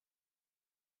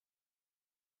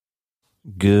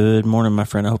Good morning, my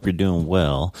friend. I hope you're doing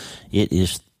well. It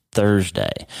is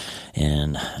Thursday,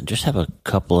 and I just have a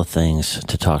couple of things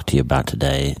to talk to you about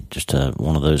today. Just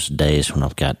one of those days when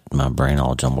I've got my brain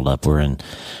all jumbled up. We're in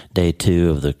day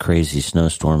 2 of the crazy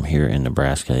snowstorm here in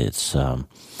Nebraska. It's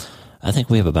I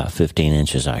think we have about 15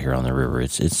 inches out here on the river.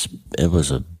 It was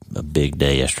a big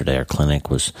day yesterday. Our clinic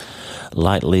was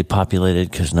lightly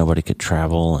populated because nobody could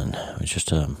travel, and it's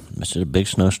just a big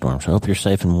snowstorm. So I hope you're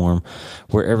safe and warm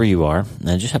wherever you are. And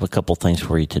I just have a couple things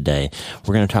for you today.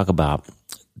 We're going to talk about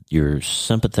your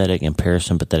sympathetic and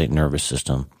parasympathetic nervous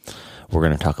system. We're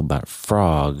going to talk about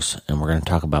frogs, and we're going to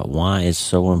talk about why it's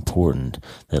so important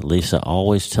that Lisa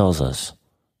always tells us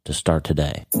to start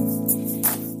today.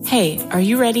 Hey, are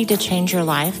you ready to change your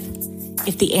life?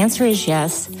 If the answer is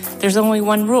yes, there's only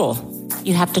one rule.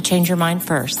 You have to change your mind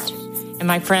first. And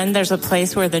my friend, there's a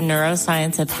place where the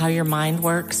neuroscience of how your mind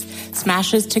works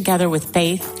smashes together with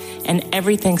faith and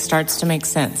everything starts to make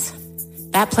sense.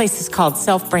 That place is called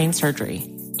self-brain surgery.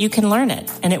 You can learn it,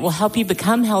 and it will help you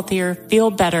become healthier, feel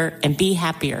better, and be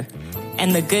happier.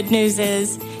 And the good news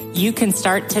is you can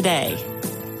start today.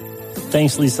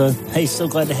 Thanks, Lisa. Hey, so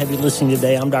glad to have you listening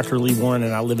today. I'm Dr. Lee Warren,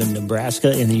 and I live in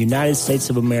Nebraska in the United States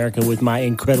of America with my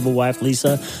incredible wife,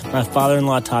 Lisa, my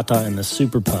father-in-law, Tata, and the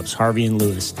super pups, Harvey and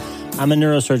Lewis. I'm a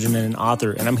neurosurgeon and an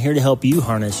author, and I'm here to help you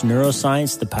harness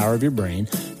neuroscience, the power of your brain,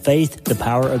 faith, the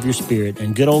power of your spirit,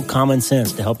 and good old common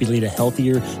sense to help you lead a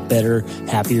healthier, better,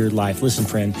 happier life. Listen,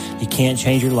 friend, you can't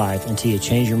change your life until you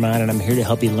change your mind, and I'm here to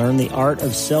help you learn the art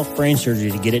of self-brain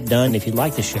surgery to get it done. If you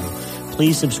like the show,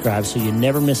 please subscribe so you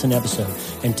never miss an episode,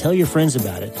 and tell your friends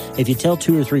about it. If you tell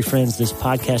 2 or 3 friends this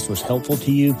podcast was helpful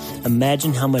to you,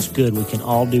 imagine how much good we can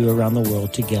all do around the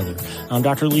world together. I'm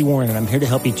Dr. Lee Warren, and I'm here to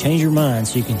help you change your mind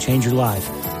so you can change your life.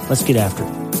 Let's get after it.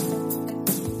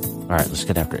 All right, let's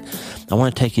get after it. I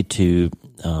want to take you to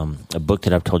a book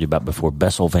that I've told you about before,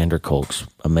 Bessel van der Kolk's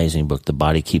amazing book, The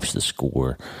Body Keeps the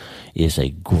Score, is a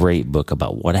great book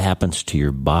about what happens to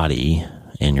your body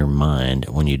and your mind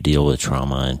when you deal with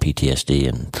trauma and PTSD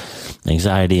and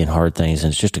anxiety and hard things.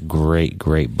 And it's just a great,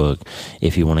 great book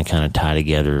if you want to kind of tie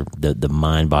together the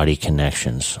mind-body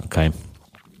connections, okay?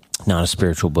 Not a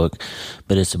spiritual book,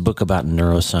 but it's a book about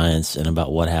neuroscience and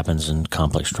about what happens in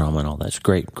complex trauma and all that. It's a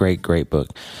great, great, great book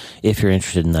if you're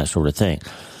interested in that sort of thing.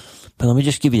 But let me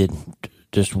just give you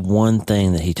just one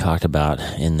thing that he talked about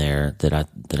in there that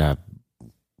I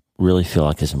really feel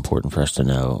like it's important for us to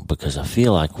know, because I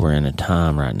feel like we're in a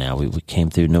time right now. We came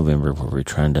through November where we're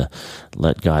trying to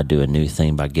let God do a new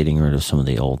thing by getting rid of some of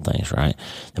the old things, right?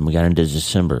 Then we got into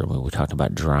December where we talked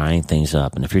about drying things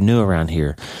up. And if you're new around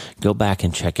here, go back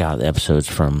and check out the episodes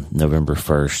from November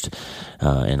 1st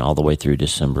and all the way through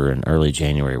December and early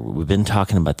January. We've been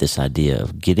talking about this idea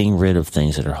of getting rid of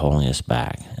things that are holding us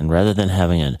back. And rather than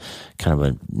having a kind of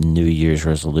a New Year's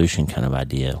resolution kind of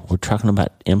idea, we're talking about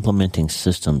implementing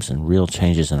systems and real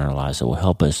changes in our lives that will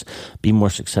help us be more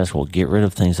successful, get rid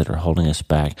of things that are holding us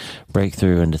back, break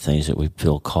through into things that we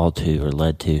feel called to or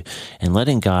led to, and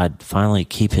letting God finally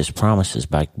keep his promises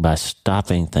by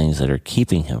stopping things that are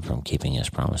keeping him from keeping his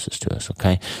promises to us,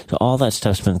 okay? So all that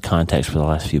stuff's been context for the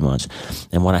last few months.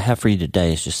 And what I have for you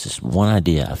today is just this one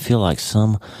idea. I feel like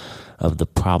some of the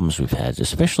problems we've had,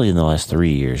 especially in the last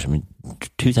 3 years. I mean,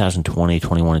 2020,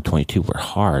 21, and 22 were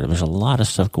hard. There's a lot of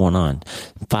stuff going on.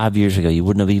 5 years ago, you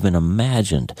wouldn't have even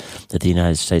imagined that the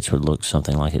United States would look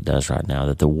something like it does right now,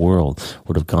 that the world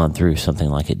would have gone through something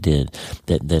like it did,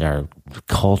 that our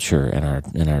culture and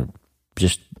our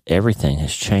just everything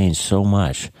has changed so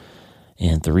much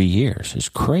in 3 years. It's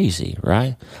crazy,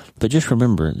 right? But just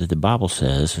remember that the Bible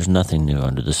says there's nothing new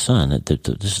under the sun. That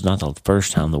this is not the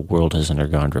first time the world has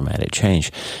undergone dramatic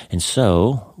change. And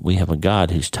so we have a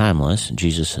God who's timeless.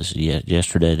 Jesus says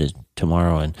yesterday to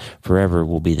tomorrow and forever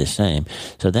will be the same.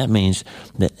 So that means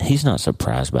that he's not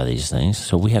surprised by these things.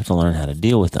 So we have to learn how to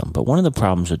deal with them. But one of the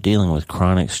problems of dealing with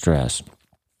chronic stress,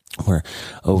 we're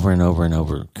over and over and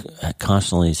over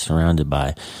constantly surrounded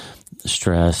by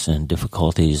stress and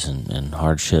difficulties and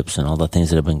hardships and all the things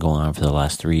that have been going on for the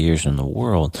last 3 years in the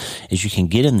world, is you can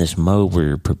get in this mode where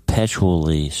you're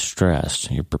perpetually stressed,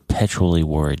 you're perpetually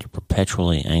worried, you're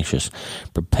perpetually anxious,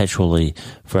 perpetually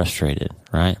frustrated,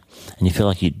 right? And you feel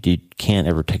like you can't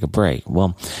ever take a break.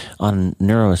 Well, on a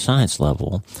neuroscience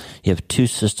level, you have 2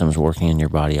 systems working in your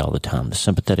body all the time, the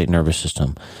sympathetic nervous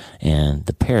system and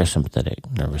the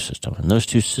parasympathetic nervous system. And those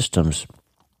 2 systems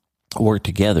work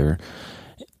together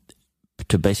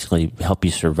to basically help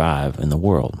you survive in the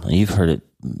world. Now, you've heard it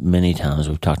many times.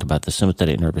 We've talked about the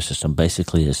sympathetic nervous system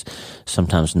basically is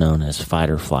sometimes known as fight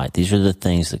or flight. These are the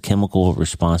things, the chemical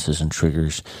responses and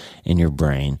triggers in your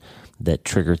brain that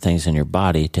trigger things in your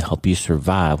body to help you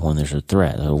survive when there's a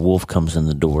threat. A wolf comes in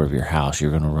the door of your house,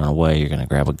 you're going to run away, you're going to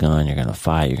grab a gun, you're going to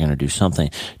fight, you're going to do something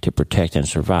to protect and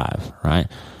survive, right?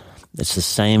 It's the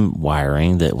same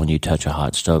wiring that when you touch a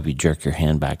hot stove, you jerk your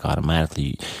hand back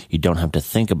automatically. You don't have to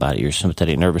think about it. Your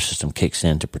sympathetic nervous system kicks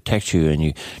in to protect you, and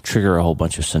you trigger a whole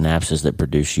bunch of synapses that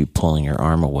produce you pulling your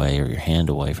arm away or your hand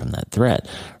away from that threat,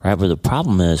 right? But the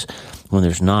problem is when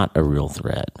there's not a real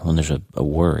threat, when there's a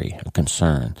worry, a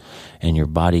concern, and your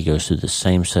body goes through the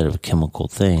same set of chemical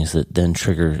things that then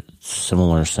trigger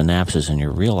similar synapses in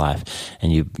your real life,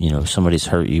 and you know, somebody's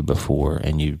hurt you before,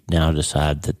 and you now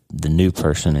decide that the new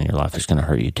person in your life is going to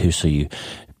hurt you too, so you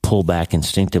pull back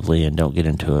instinctively and don't get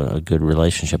into a good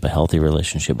relationship, a healthy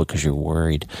relationship, because you're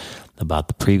worried about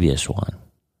the previous one.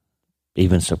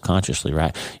 Even subconsciously,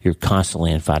 right? You're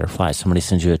constantly in fight or flight. Somebody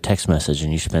sends you a text message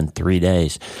and you spend 3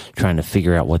 days trying to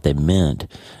figure out what they meant,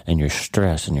 and you're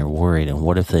stressed and you're worried, and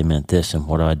what if they meant this, and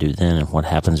what do I do then, and what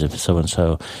happens if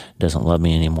so-and-so doesn't love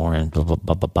me anymore, and blah, blah,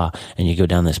 blah, blah, blah. And you go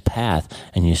down this path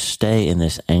and you stay in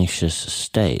this anxious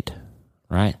state,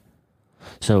 right?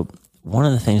 So one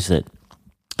of the things that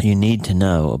you need to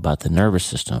know about the nervous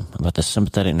system, about the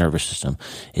sympathetic nervous system,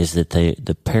 is that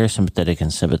the parasympathetic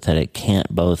and sympathetic can't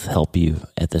both help you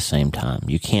at the same time.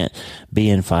 You can't be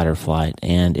in fight or flight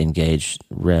and engage,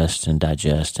 rest and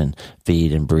digest and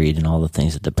feed and breed and all the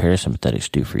things that the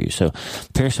parasympathetics do for you. So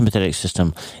parasympathetic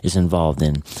system is involved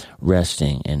in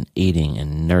resting and eating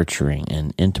and nurturing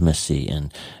and intimacy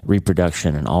and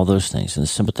reproduction and all those things. And the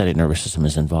sympathetic nervous system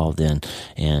is involved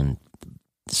in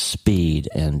speed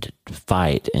and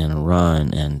fight and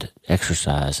run and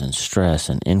exercise and stress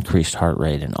and increased heart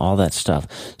rate and all that stuff.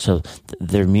 So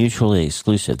they're mutually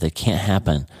exclusive. They can't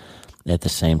happen at the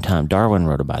same time. Darwin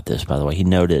wrote about this, by the way. He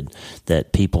noted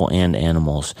that people and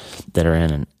animals that are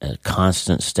in a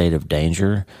constant state of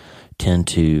danger tend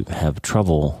to have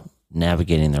trouble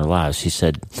navigating their lives. He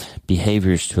said,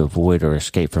 behaviors to avoid or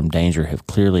escape from danger have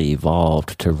clearly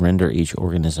evolved to render each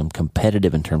organism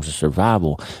competitive in terms of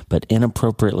survival, but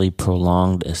inappropriately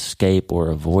prolonged escape or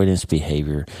avoidance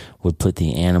behavior would put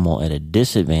the animal at a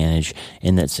disadvantage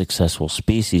in that successful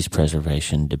species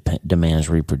preservation demands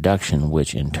reproduction,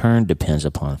 which in turn depends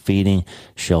upon feeding,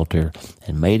 shelter,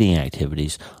 and mating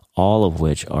activities, all of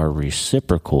which are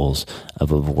reciprocals of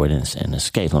avoidance and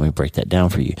escape. Let me break that down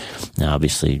for you. Now,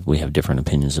 obviously, we have different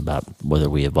opinions about whether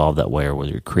we evolved that way or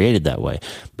whether we created that way,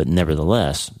 but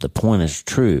nevertheless, the point is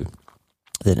true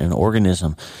that an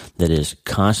organism that is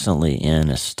constantly in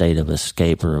a state of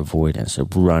escape or avoidance,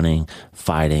 of running,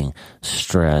 fighting,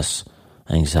 stress,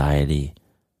 anxiety,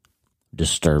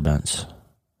 disturbance,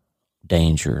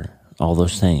 danger, all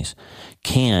those things,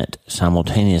 can't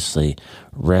simultaneously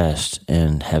rest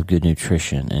and have good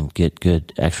nutrition and get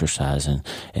good exercise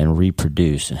and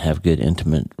reproduce and have good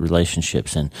intimate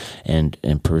relationships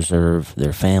and preserve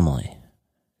their family.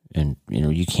 And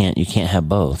you can't have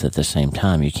both at the same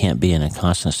time. You can't be in a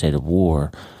constant state of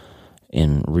war,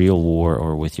 in real war,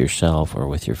 or with yourself or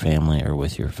with your family or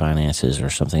with your finances or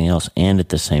something else, and at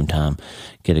the same time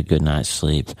get a good night's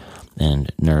sleep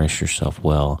and nourish yourself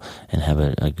well and have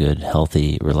a good,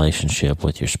 healthy relationship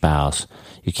with your spouse.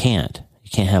 You can't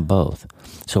have both.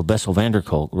 So Bessel van der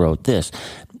Kolk wrote this: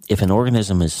 if an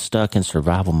organism is stuck in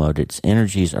survival mode, its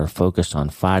energies are focused on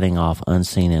fighting off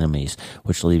unseen enemies,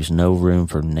 which leaves no room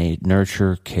for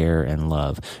nurture, care, and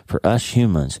love. For us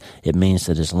humans, it means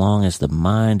that as long as the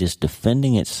mind is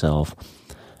defending itself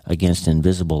against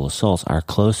invisible assaults, our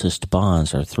closest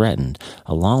bonds are threatened,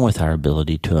 along with our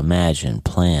ability to imagine,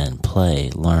 plan,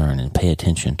 play, learn, and pay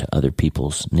attention to other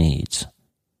people's needs.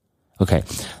 Okay,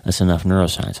 that's enough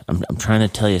neuroscience. I'm trying to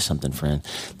tell you something, friend,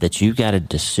 that you got a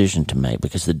decision to make,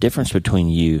 because the difference between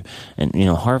you and,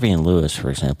 Harvey and Lewis,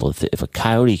 for example, if a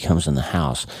coyote comes in the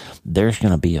house, there's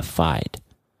going to be a fight.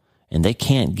 And they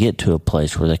can't get to a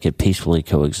place where they could peacefully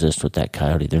coexist with that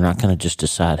coyote. They're not going to just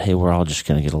decide, hey, we're all just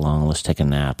going to get along. Let's take a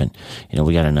nap. And,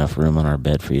 we got enough room on our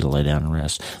bed for you to lay down and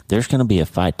rest. There's going to be a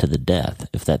fight to the death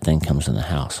if that thing comes in the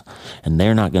house. And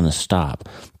they're not going to stop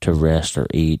to rest or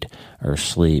eat or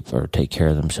sleep or take care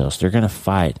of themselves. They're going to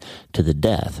fight to the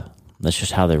death. That's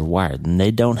just how they're wired. And they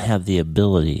don't have the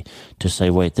ability to say,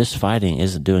 wait, this fighting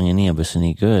isn't doing any of us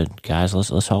any good. Guys,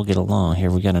 let's all get along. Here,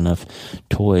 we got enough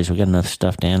toys. We got enough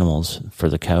stuffed animals for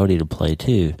the coyote to play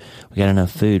too. We got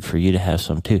enough food for you to have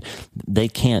some too. They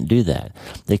can't do that.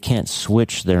 They can't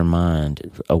switch their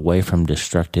mind away from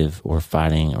destructive or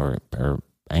fighting or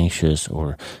anxious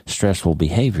or stressful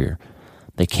behavior.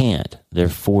 They can't. They're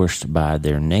forced by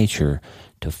their nature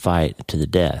to fight to the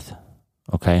death.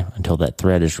 Okay, until that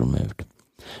threat is removed.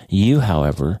 You,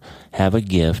 however, have a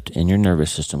gift in your nervous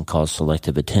system called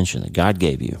selective attention that God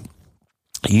gave you.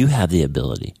 You have the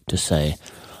ability to say,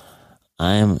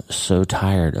 I am so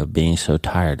tired of being so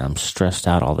tired. I'm stressed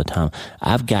out all the time.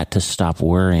 I've got to stop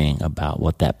worrying about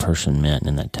what that person meant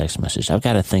in that text message. I've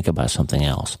got to think about something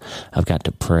else. I've got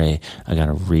to pray. I've got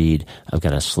to read. I've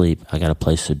got to sleep. I've got to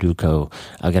play Sudoku.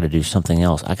 I've got to do something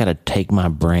else. I've got to take my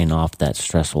brain off that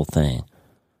stressful thing,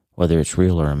 whether it's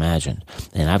real or imagined.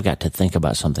 And I've got to think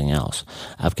about something else.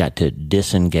 I've got to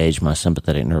disengage my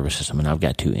sympathetic nervous system, and I've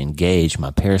got to engage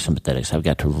my parasympathetics. I've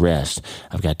got to rest.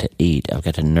 I've got to eat. I've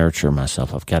got to nurture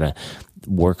myself. I've got to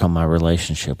work on my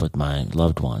relationship with my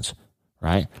loved ones,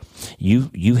 right?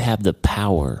 You have the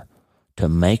power to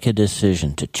make a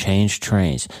decision, to change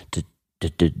trains,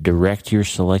 to direct your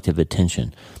selective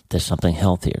attention to something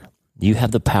healthier. You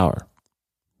have the power.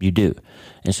 You do.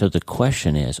 And so the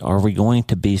question is, are we going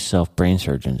to be self-brain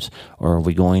surgeons, or are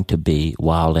we going to be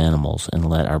wild animals and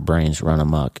let our brains run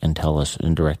amok and tell us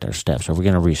and direct our steps? Are we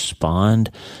going to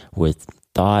respond with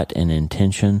thought and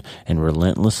intention and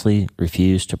relentlessly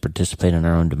refuse to participate in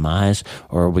our own demise,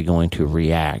 or are we going to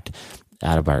react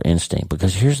out of our instinct?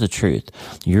 Because here's the truth.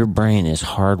 Your brain is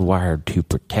hardwired to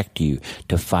protect you,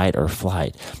 to fight or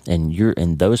flight.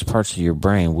 And those parts of your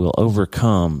brain will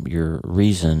overcome your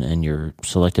reason and your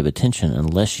selective attention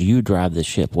unless you drive the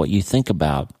ship. What you think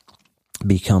about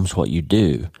becomes what you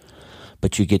do,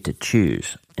 but you get to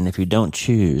choose. And if you don't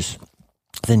choose,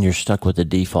 then you're stuck with the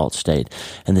default state.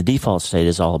 And the default state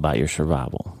is all about your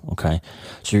survival, okay?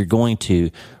 So you're going to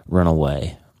run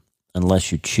away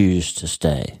unless you choose to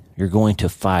stay. You're going to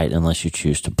fight unless you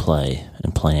choose to play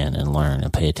and plan and learn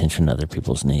and pay attention to other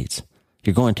people's needs.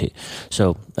 You're going to.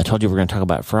 So I told you we're going to talk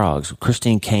about frogs.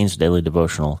 Christine Cain's daily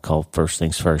devotional called First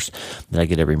Things First that I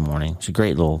get every morning. It's a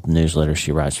great little newsletter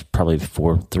she writes, probably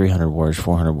 300 words,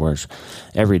 400 words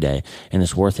every day, and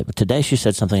it's worth it. But today she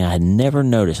said something I had never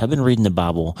noticed. I've been reading the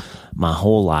Bible my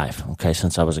whole life, okay,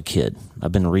 since I was a kid.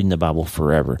 I've been reading the Bible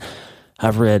forever.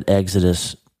 I've read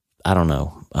Exodus,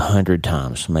 100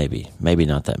 times, maybe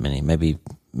not that many,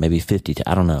 maybe 50.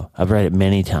 I don't know. I've read it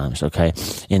many times. Okay.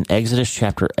 In Exodus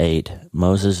chapter 8,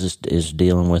 Moses is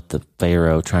dealing with the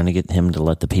Pharaoh, trying to get him to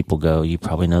let the people go. You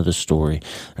probably know the story.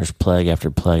 There's plague after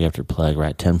plague after plague,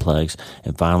 right? 10 plagues.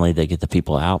 And finally they get the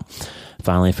people out.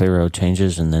 Finally Pharaoh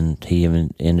changes, and then he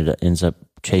even ends up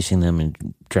chasing them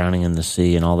and drowning in the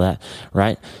sea and all that,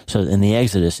 right? So in the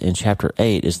Exodus in chapter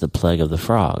 8 is the plague of the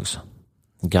frogs.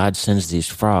 God sends these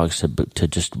frogs to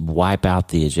just wipe out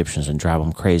the Egyptians and drive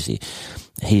them crazy.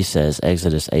 He says,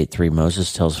 Exodus 8:3,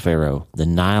 Moses tells Pharaoh, the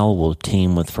Nile will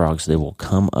teem with frogs. They will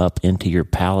come up into your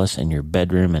palace and your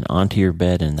bedroom and onto your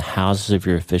bed and the houses of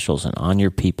your officials and on your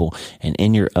people and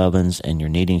in your ovens and your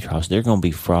kneading troughs. There are going to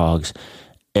be frogs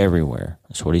everywhere.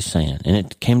 That's what he's saying. And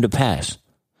it came to pass.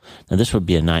 Now, this would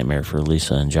be a nightmare for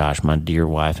Lisa and Josh. My dear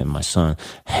wife and my son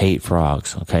hate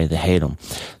frogs, okay? They hate them.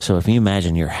 So if you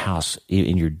imagine your house,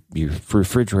 in your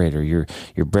refrigerator, your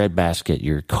bread basket,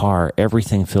 your car,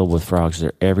 everything filled with frogs,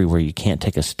 they're everywhere. You can't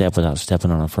take a step without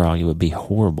stepping on a frog. It would be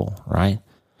horrible, right?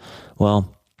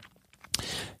 Well,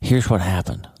 here's what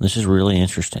happened. This is really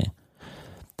interesting.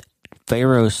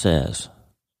 Pharaoh says,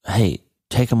 hey,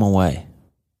 take them away.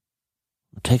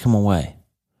 Take them away.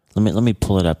 Let me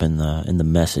pull it up in the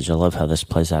message. I love how this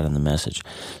plays out in the message.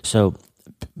 So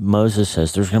Moses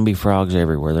says, there's going to be frogs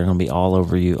everywhere. They're going to be all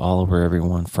over you, all over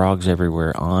everyone, frogs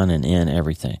everywhere, on and in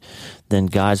everything. Then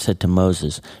God said to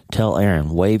Moses, tell Aaron,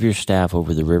 wave your staff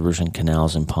over the rivers and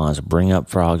canals and ponds, bring up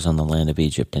frogs on the land of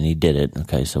Egypt. And he did it.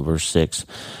 Okay, so verse 6,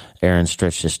 Aaron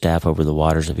stretched his staff over the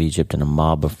waters of Egypt, and a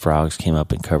mob of frogs came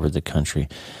up and covered the country.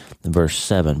 Verse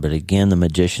 7, but again the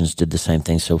magicians did the same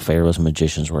thing, so Pharaoh's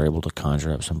magicians were able to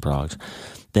conjure up some frogs.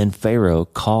 Then Pharaoh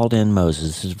called in Moses,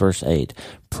 this is verse 8,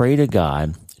 pray to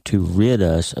God to rid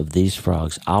us of these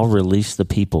frogs. I'll release the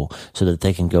people so that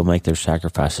they can go make their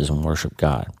sacrifices and worship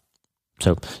God.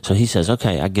 So he says,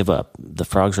 okay, I give up. The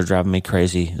frogs are driving me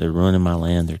crazy. They're ruining my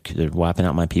land. They're wiping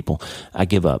out my people. I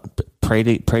give up. Pray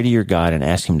to your God and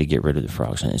ask him to get rid of the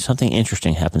frogs. And something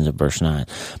interesting happens in verse 9.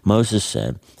 Moses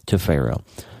said to Pharaoh,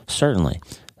 certainly,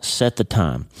 set the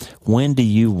time. When do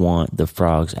you want the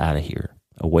frogs out of here,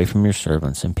 away from your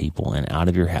servants and people and out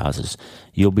of your houses?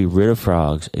 You'll be rid of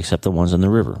frogs except the ones in the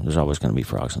river. There's always going to be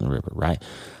frogs in the river, right?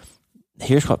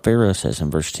 Here's what Pharaoh says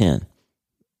in verse 10.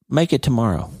 Make it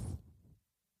tomorrow.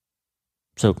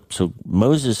 So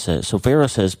Pharaoh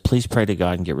says, please pray to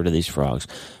God and get rid of these frogs.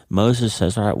 Moses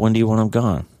says, all right, when do you want them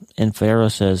gone? And Pharaoh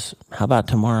says, how about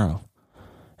tomorrow?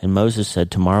 And Moses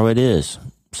said, tomorrow it is.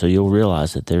 So you'll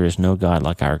realize that there is no God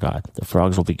like our God. The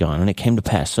frogs will be gone. And it came to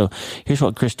pass. So here's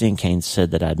what Christine Cain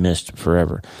said that I'd missed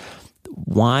forever.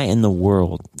 Why in the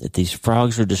world, if these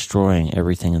frogs are destroying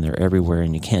everything and they're everywhere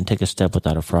and you can't take a step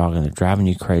without a frog and they're driving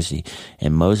you crazy,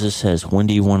 and Moses says, when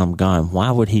do you want them gone?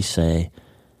 Why would he say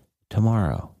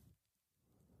tomorrow?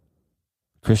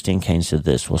 Christine Caine said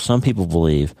this, well, some people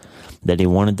believe that he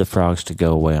wanted the frogs to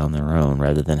go away on their own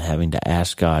rather than having to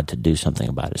ask God to do something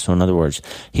about it. So in other words,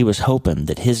 he was hoping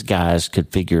that his guys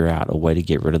could figure out a way to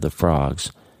get rid of the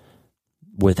frogs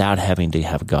without having to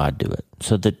have God do it,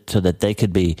 so that they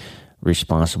could be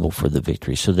responsible for the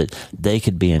victory, so that they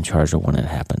could be in charge of when it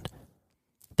happened.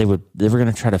 They were going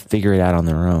to try to figure it out on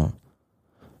their own.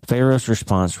 Pharaoh's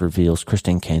response reveals,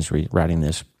 Christine Caine's writing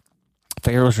this,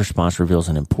 Pharaoh's response reveals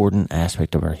an important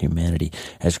aspect of our humanity.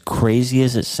 As crazy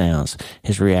as it sounds,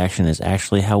 his reaction is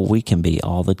actually how we can be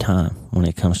all the time when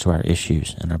it comes to our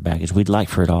issues and our baggage. We'd like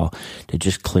for it all to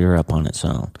just clear up on its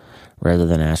own, rather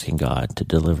than asking God to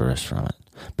deliver us from it.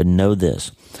 But know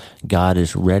this, God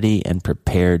is ready and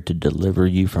prepared to deliver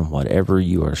you from whatever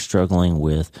you are struggling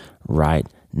with right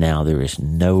now. There is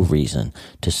no reason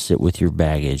to sit with your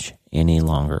baggage any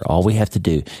longer. All we have to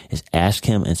do is ask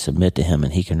him and submit to him,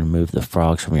 and he can remove the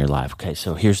frogs from your life. Okay,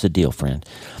 so here's the deal, friend.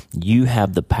 You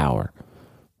have the power.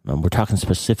 We're talking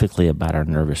specifically about our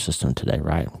nervous system today,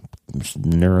 right?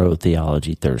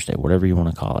 Neurotheology Thursday, whatever you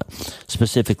want to call it.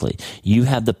 Specifically, you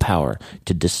have the power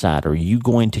to decide, are you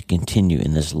going to continue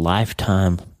in this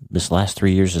lifetime, this last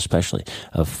 3 years especially,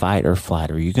 of fight or flight?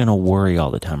 Are you going to worry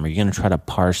all the time? Are you going to try to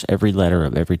parse every letter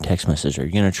of every text message? Are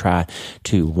you going to try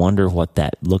to wonder what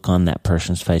that look on that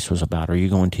person's face was about? Are you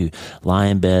going to lie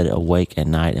in bed awake at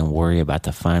night and worry about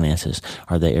the finances?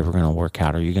 Are they ever going to work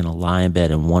out? Are you going to lie in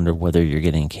bed and wonder whether you're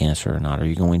getting cancer or not? Are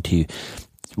you going to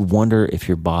wonder if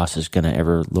your boss is going to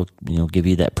ever give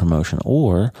you that promotion?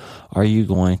 Or are you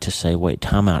going to say, wait,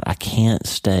 time out. I can't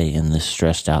stay in this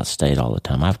stressed out state all the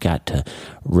time. I've got to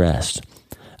rest.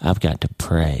 I've got to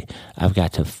pray. I've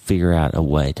got to figure out a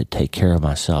way to take care of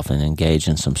myself and engage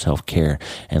in some self-care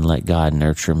and let God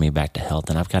nurture me back to health.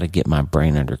 And I've got to get my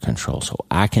brain under control so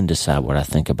I can decide what I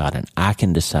think about, and I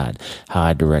can decide how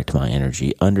I direct my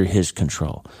energy under his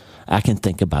control. I can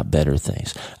think about better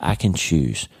things. I can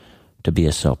choose to be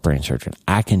a self-brain surgeon.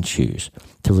 I can choose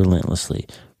to relentlessly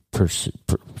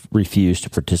refuse to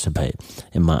participate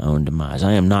in my own demise.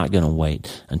 I am not going to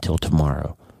wait until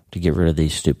tomorrow to get rid of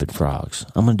these stupid frogs.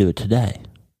 I'm going to do it today.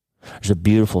 There's a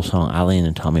beautiful song Eileen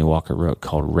and Tommy Walker wrote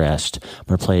called Rest. I'm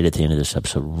going to play it at the end of this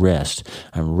episode. Rest.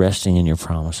 I'm resting in your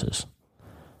promises.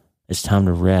 It's time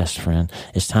to rest, friend.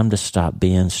 It's time to stop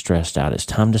being stressed out. It's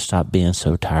time to stop being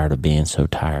so tired of being so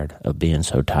tired of being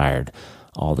so tired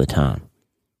all the time.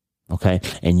 Okay?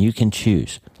 And you can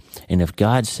choose. And if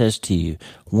God says to you,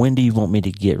 when do you want me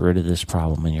to get rid of this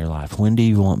problem in your life? When do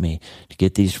you want me to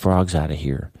get these frogs out of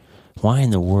here? Why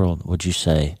in the world would you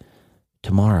say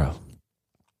tomorrow?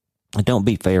 Don't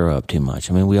beat Pharaoh up too much.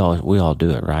 I mean, we all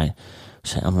do it, right?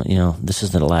 Say, this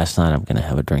is the last night I'm going to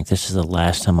have a drink. This is the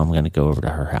last time I'm going to go over to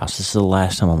her house. This is the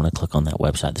last time I'm going to click on that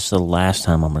website. This is the last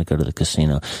time I'm going to go to the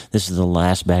casino. This is the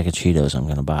last bag of Cheetos I'm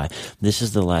going to buy. This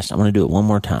is the last. I'm going to do it one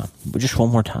more time, but just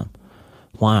one more time.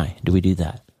 Why do we do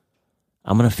that?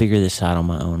 I'm going to figure this out on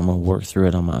my own. I'm going to work through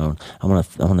it on my own. I'm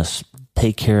going to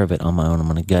take care of it on my own. I'm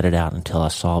going to gut it out until I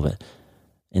solve it.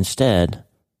 Instead,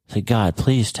 say, God,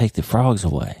 please take the frogs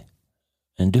away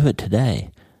and do it today.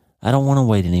 I don't want to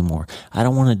wait anymore. I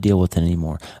don't want to deal with it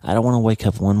anymore. I don't want to wake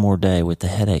up one more day with the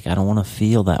headache. I don't want to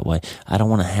feel that way. I don't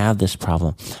want to have this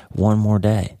problem one more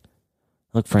day.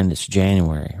 Look, friend, it's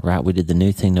January, right? We did the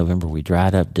new thing November. We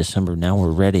dried up December. Now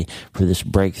we're ready for this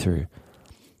breakthrough.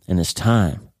 And it's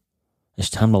time. It's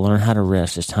time to learn how to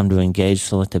rest. It's time to engage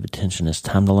selective attention. It's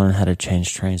time to learn how to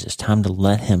change trains. It's time to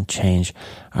let him change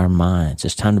our minds.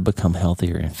 It's time to become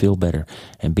healthier and feel better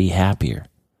and be happier.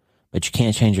 But you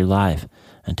can't change your life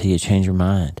until you change your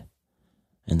mind.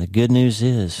 And the good news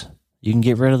is you can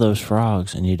get rid of those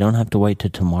frogs and you don't have to wait till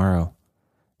tomorrow.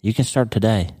 You can start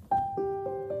today.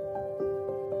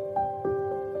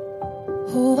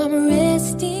 Oh, I'm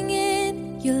resting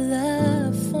in your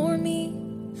love for me.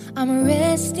 I'm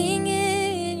resting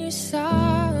in your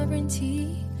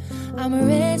sovereignty. I'm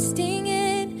resting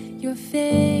in your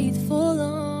faithful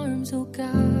arms, oh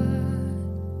God.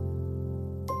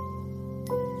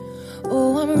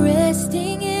 Oh, I'm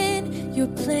resting in your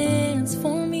plans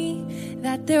for me,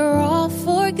 that they're all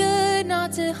for good,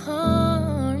 not to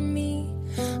harm me.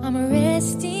 I'm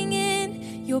resting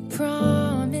in your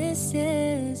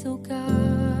promises, oh God.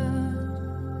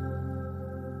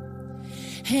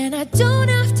 And I don't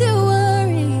have to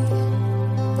worry,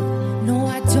 no,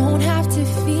 I don't have to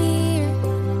fear,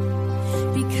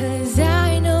 because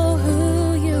I know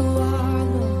who you are,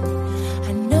 Lord.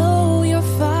 I know your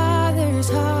Father's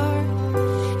heart.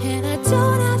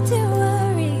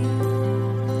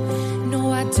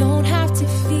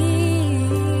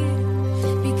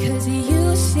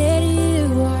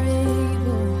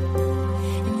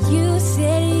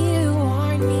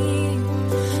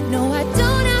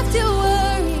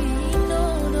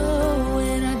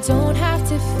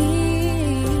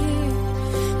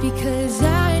 because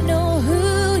I know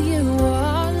who you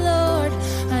are, Lord.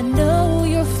 I know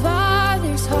your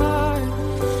Father's heart,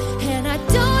 and I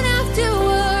don't have to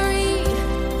worry,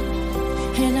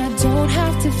 and I don't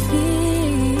have to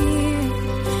fear,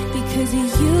 because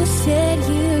you said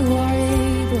you are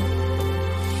able,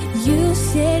 you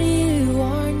said you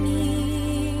are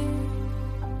near.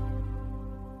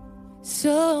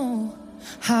 So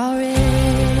how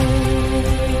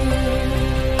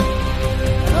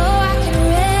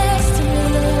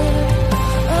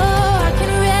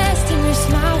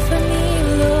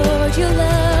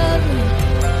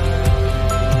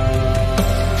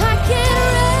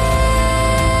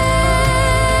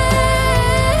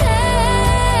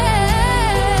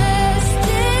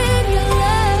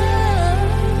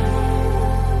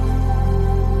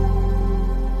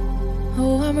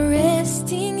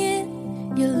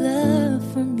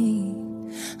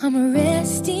I'm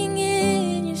resting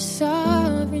in your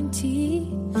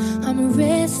sovereignty. I'm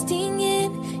resting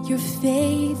in your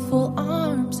faithful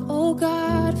arms, oh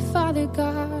God, Father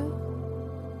God.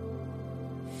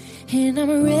 And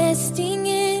I'm resting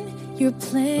in your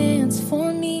plans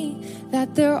for me,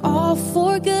 that they're all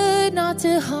for good, not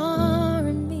to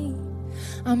harm me.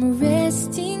 I'm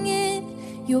resting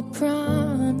in your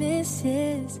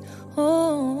promises,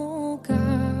 oh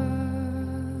God.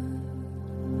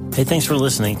 Hey, thanks for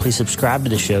listening. Please subscribe to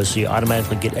the show so you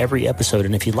automatically get every episode.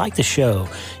 And if you like the show,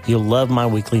 you'll love my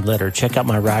weekly letter. Check out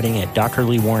my writing at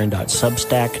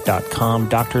drleewarren.substack.com,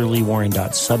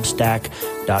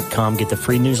 drleewarren.substack.com. Get the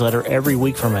free newsletter every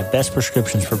week for my best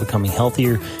prescriptions for becoming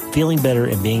healthier, feeling better,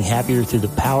 and being happier through the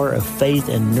power of faith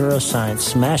and neuroscience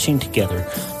smashing together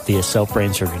via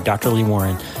self-brain surgery.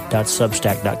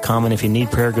 drleewarren.substack.com. And if you need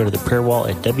prayer, go to the prayer wall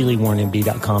at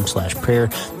wleewarrenmd.com/prayer.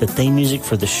 The theme music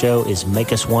for the show is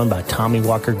Make Us One by Tommy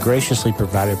Walker, graciously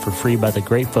provided for free by the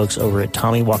great folks over at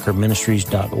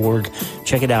TommyWalkerMinistries.org.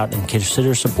 Check it out and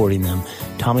consider supporting them.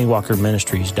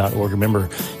 TommyWalkerMinistries.org. Remember,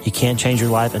 you can't change your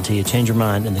life until you change your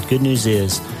mind, and the good news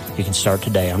is you can start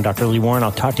today. I'm Dr. Lee Warren.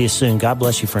 I'll talk to you soon. God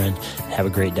bless you, friend. Have a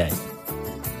great day.